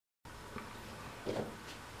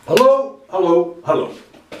Hello, hello, hello.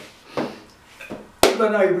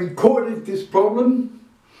 When I recorded this problem,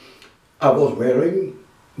 I was wearing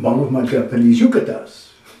one of my Japanese yukatas.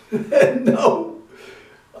 And now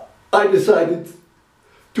I decided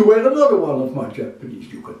to wear another one of my Japanese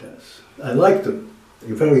yukatas. I like them.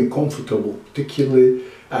 They're very comfortable, particularly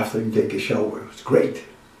after you take a shower. It's great.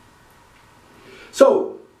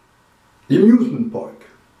 So, the amusement park.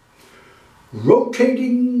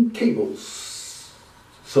 Rotating tables.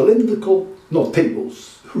 Cylindrical, not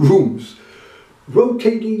tables, rooms.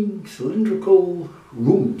 Rotating cylindrical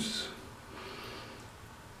rooms.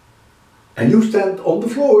 And you stand on the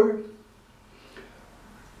floor.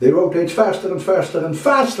 They rotate faster and faster and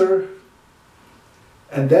faster.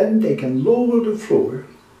 And then they can lower the floor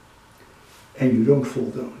and you don't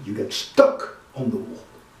fall down. You get stuck on the wall.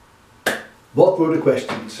 What were the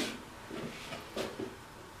questions?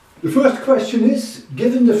 The first question is,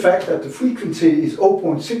 given the fact that the frequency is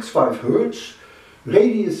 0.65 Hertz,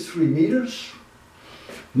 radius 3 meters,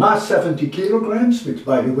 mass 70 kilograms, which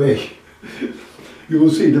by the way, you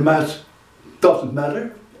will see the mass doesn't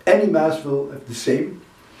matter. Any mass will have the same.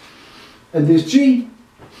 And this G,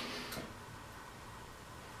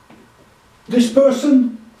 this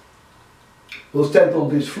person will stand on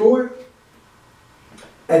this floor,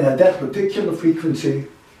 and at that particular frequency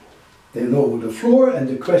they lower the floor, and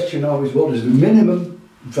the question now is, what is the minimum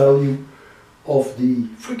value of the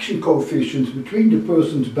friction coefficient between the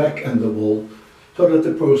person's back and the wall so that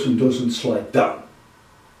the person doesn't slide down.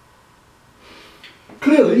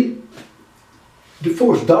 Clearly, the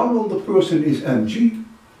force down on the person is mg,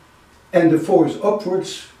 and the force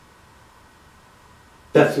upwards,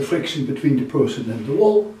 that's the friction between the person and the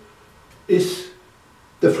wall, is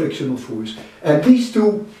the frictional force. And these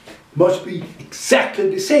two must be exactly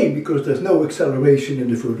the same because there's no acceleration in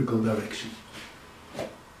the vertical direction.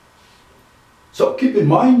 So keep in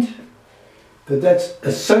mind that that's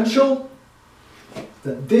essential,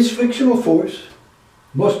 that this frictional force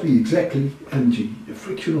must be exactly mg. The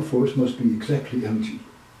frictional force must be exactly mg.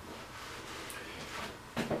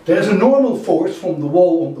 There's a normal force from the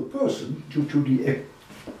wall on the person due to the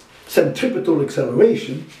centripetal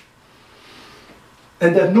acceleration,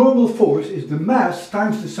 and that normal force is the mass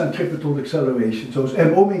times the centripetal acceleration. So it's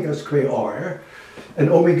m omega square r, and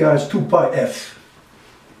omega is 2 pi f.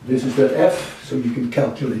 This is that f, so you can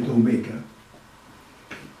calculate omega.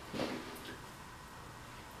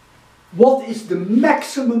 What is the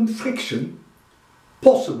maximum friction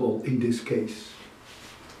possible in this case?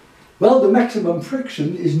 Well, the maximum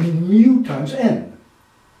friction is mu times n.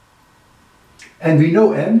 And we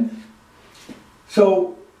know n,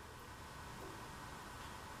 so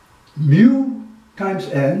mu times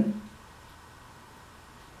n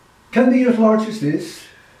can be as large as this.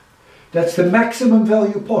 That's the maximum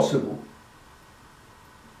value possible.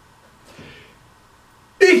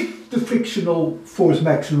 If the frictional force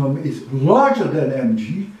maximum is larger than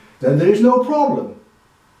mg, then there is no problem.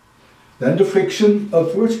 Then the friction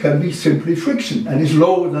upwards can be simply friction and is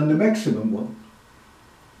lower than the maximum one.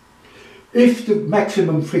 If the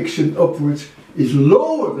maximum friction upwards is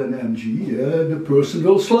lower than mg, the person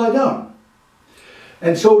will slide down.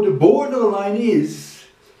 And so the borderline is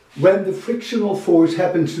when the frictional force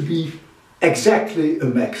happens to be exactly a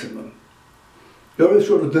maximum. There is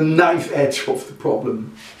sort of the knife edge of the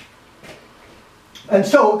problem. And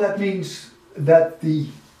so that means that the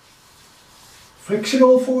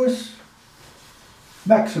frictional force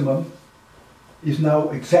maximum is now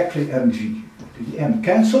exactly mg. The m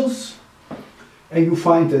cancels, and you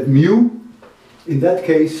find that mu in that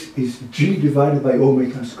case is g divided by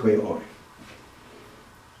omega square r.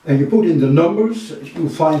 And you put in the numbers, you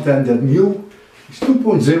find then that mu is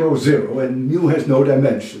 2.00, and mu has no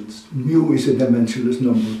dimensions. Mu is a dimensionless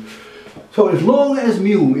number. So as long as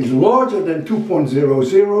mu is larger than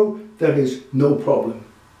 2.00, there is no problem.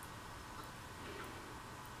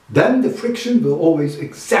 Then the friction will always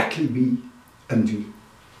exactly be mg.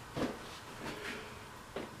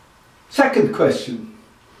 Second question,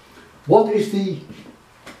 what is the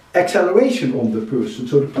acceleration on the person?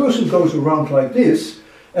 So the person goes around like this,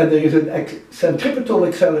 and there is a centripetal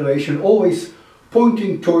acceleration always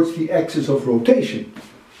pointing towards the axis of rotation.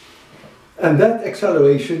 And that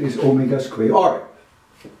acceleration is omega square r.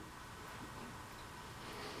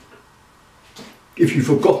 If you've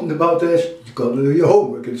forgotten about this, you've got to do your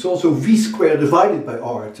homework. It's also v squared divided by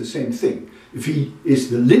r, it's the same thing. V is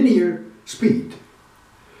the linear speed.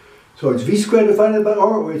 So it's v squared divided by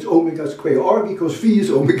r, or it's omega square r, because v is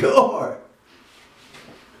omega r.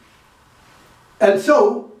 And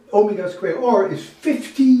so omega square r is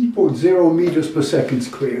 50.0 meters per second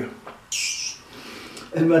square.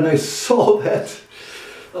 And when I saw that,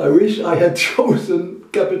 I wish I had chosen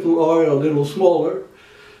capital R a little smaller,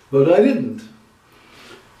 but I didn't.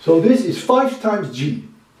 So this is 5 times g,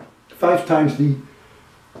 5 times the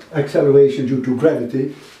acceleration due to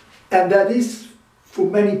gravity, and that is for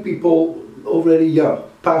many people already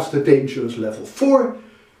past the dangerous level. 4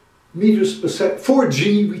 meters per second,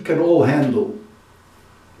 4g we can all handle,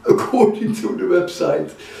 according to the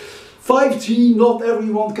website. 5g, not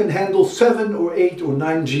everyone can handle. 7 or 8 or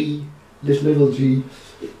 9g, this little g,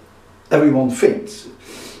 everyone faints.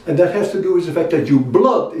 And that has to do with the fact that your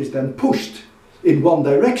blood is then pushed in one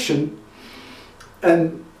direction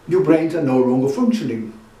and your brains are no longer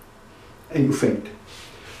functioning and you faint.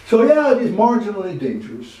 So yeah, it is marginally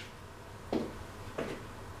dangerous.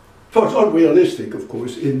 So it's unrealistic, of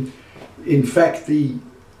course. In fact, the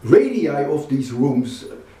radii of these rooms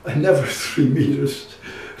are never 3 meters,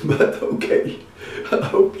 but okay. I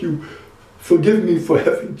hope you forgive me for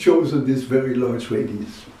having chosen this very large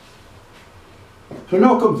radius. So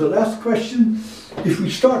now comes the last question. If we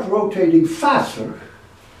start rotating faster,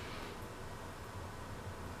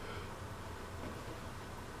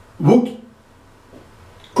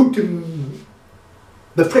 could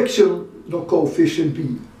the frictional coefficient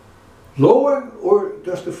be lower, or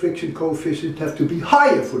does the friction coefficient have to be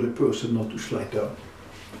higher for the person not to slide down?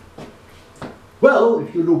 Well,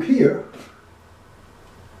 if you look here,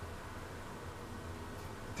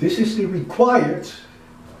 this is the required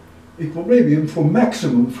equilibrium for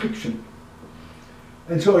maximum friction.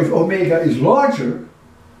 And so if omega is larger,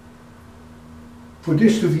 for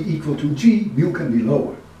this to be equal to g, mu can be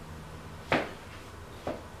lower.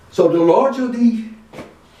 So the larger the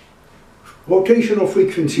rotational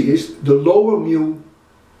frequency is, the lower mu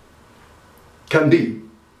can be.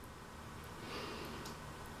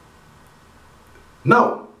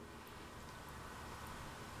 Now,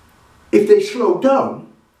 if they slow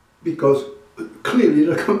down, because clearly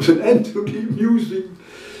there comes an end to the amusing,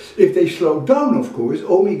 if they slow down, of course,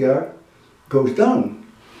 omega goes down.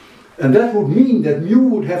 And that would mean that mu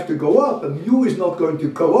would have to go up, and mu is not going to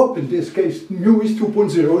go up. In this case, mu is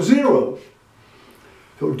 2.00.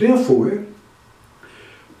 So therefore,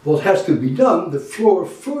 what has to be done, the floor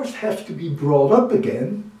first has to be brought up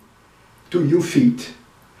again to your feet,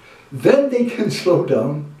 then they can slow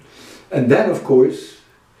down, and then of course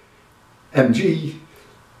mg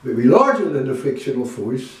will be larger than the frictional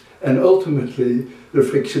force, and ultimately the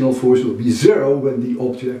frictional force will be 0 when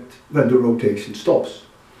the rotation stops.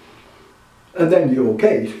 And then you're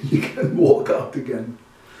okay, you can walk out again.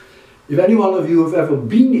 If any one of you have ever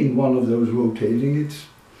been in one of those rotating,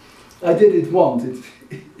 I did it once.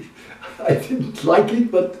 I didn't like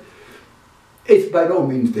it, but it's by no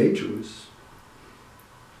means dangerous.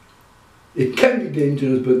 It can be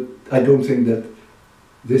dangerous, but I don't think that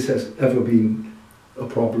this has ever been a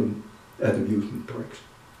problem at amusement parks.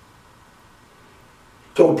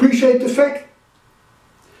 So appreciate the fact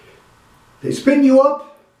they spin you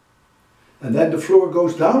up, and then the floor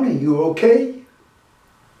goes down and you're okay.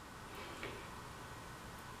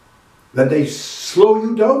 When they slow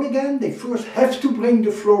you down again, they first have to bring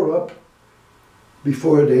the floor up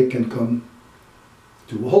before they can come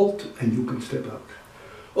to a halt and you can step out.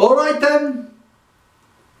 All right then,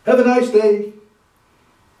 have a nice day,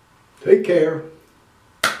 take care.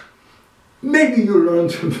 Maybe you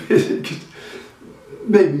learned some physics,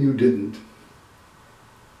 maybe you didn't.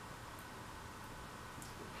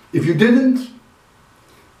 If you didn't,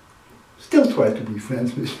 still try to be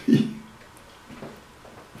friends with me.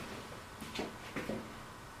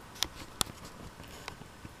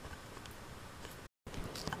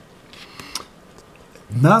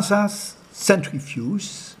 NASA's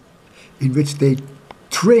centrifuge, in which they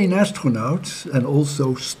train astronauts and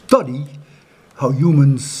also study how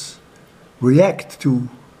humans react to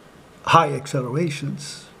high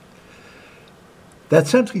accelerations, that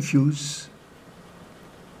centrifuge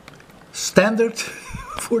standard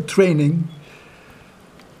for training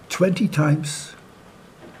 20 times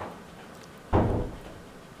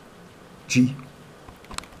g.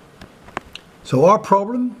 So our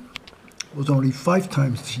problem was only 5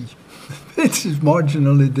 times g. It is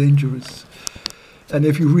marginally dangerous. And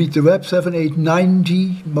if you read the web, 7, 8,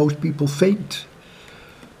 9g, most people faint.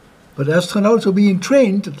 But astronauts are being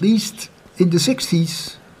trained, at least in the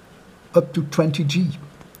 60s, up to 20g.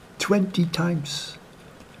 20 times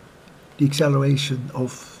the acceleration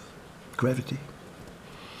of gravity.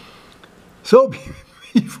 So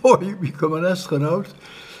before you become an astronaut,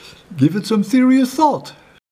 give it some serious thought.